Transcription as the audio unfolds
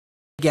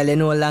Girl, you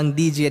know long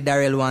DJ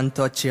Darrell want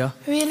touch you.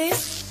 Really?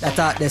 That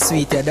thought the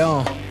sweet you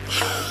don't.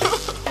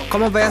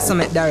 Come over here so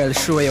make Darrell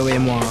show you way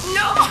more.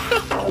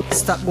 No!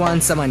 Stop going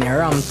some man, you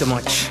ram too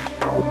much.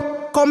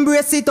 Come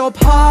brace it up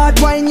hard,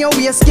 wind your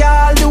waist,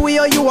 girl. The way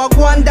you a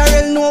go and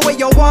Darrell know where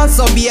you want.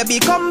 So baby,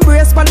 come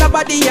brace pon the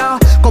body, yeah.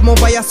 Come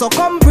over here, so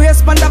come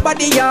brace pon the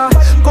body, yeah.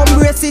 Come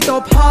brace it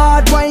up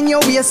hard, wind your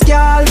waist,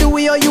 girl. The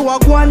way you a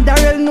go and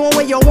Darrell know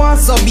where you want.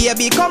 So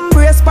baby, come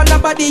brace pon the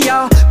body,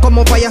 yeah. Come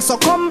over here, so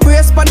come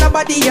brace pon the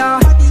body, yeah.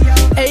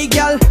 Hey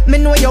girl, me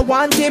know you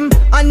want him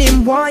and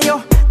him want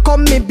you.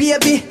 Come me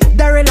baby,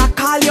 Darrell I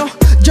call you.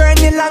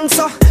 Journey long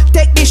so,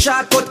 take the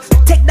shortcut.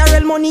 Take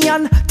Darrell money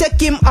and take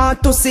him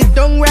out to sit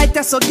down right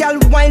there. So girl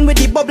wine with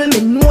the bubble.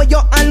 Me know you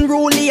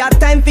unruly, a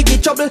time for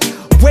get trouble.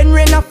 When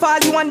rain a fall,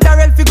 you and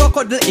Darrell fi go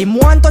cuddle. Him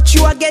want touch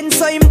you again,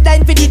 so him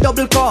dying for the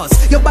double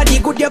cause. Your body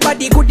good, your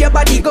body good, your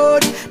body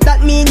good.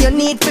 That mean you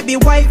need to be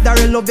wife.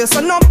 Darrell love you, so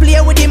no play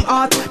with him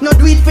heart. No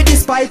do it for the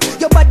spite.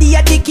 Your body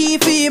a the key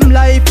for him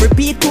life.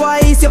 Repeat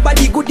twice. Your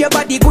body good, your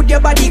body good, your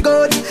body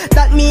good.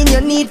 That mean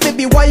you need to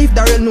be wife.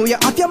 Darrell know you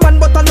have your man,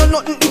 but I know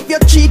nothing if you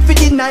cheat for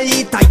the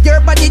night. Your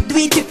body do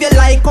it if you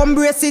like. Come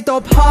brace it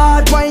up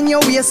hard, wind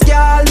your waist,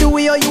 girl. The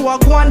way you a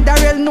go and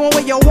Darrell know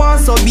what you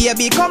want. So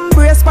baby, come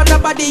brace for the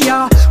body,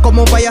 yeah. Come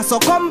over here, so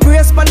come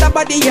brace pon the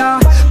body,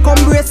 yeah.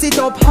 Come brace it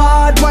up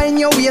hard, wind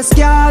your waist,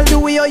 girl. The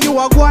way you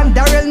a go and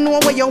Darrell know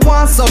what you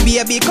want. So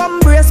baby,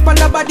 come brace pon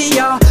the body,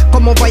 yeah.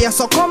 Come over here,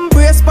 so come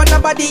brace pon the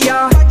body,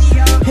 yeah.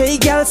 Hey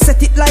girl,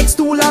 set it like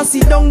stool and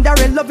sit down.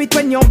 Darrell love it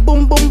when you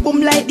boom boom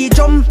boom like the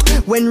drum.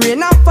 When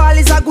rain a fall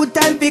is a good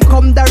time to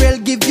come. Darrell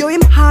give you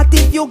him heart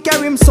if you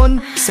carry him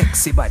son.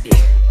 Sexy body.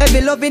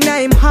 Every loving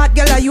him heart,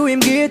 girl, are you him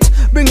great.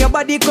 Bring your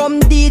body come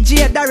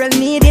DJ, Darrell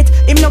need it.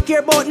 Him no care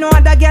about no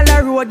other girl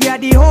a road, you're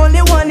the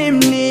only one him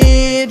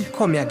need.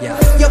 Come here, girl.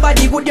 Your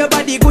body good, your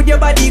body good, your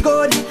body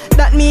good.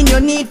 That mean you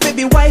need to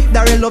be wife.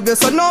 Darrell love you,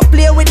 so no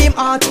play with him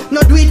heart.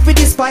 No do it for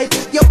this fight.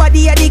 Your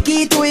body are the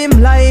key to him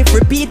life.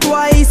 Repeat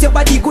twice. Your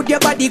body good, your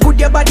body good,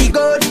 your body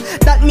good.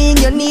 That mean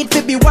you need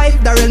to be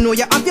wife. Darrell know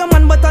you have your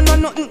man, but I know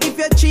nothing if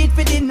you cheat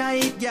for the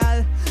night,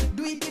 girl.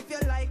 Do it if you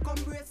like,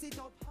 come brace it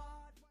up hard.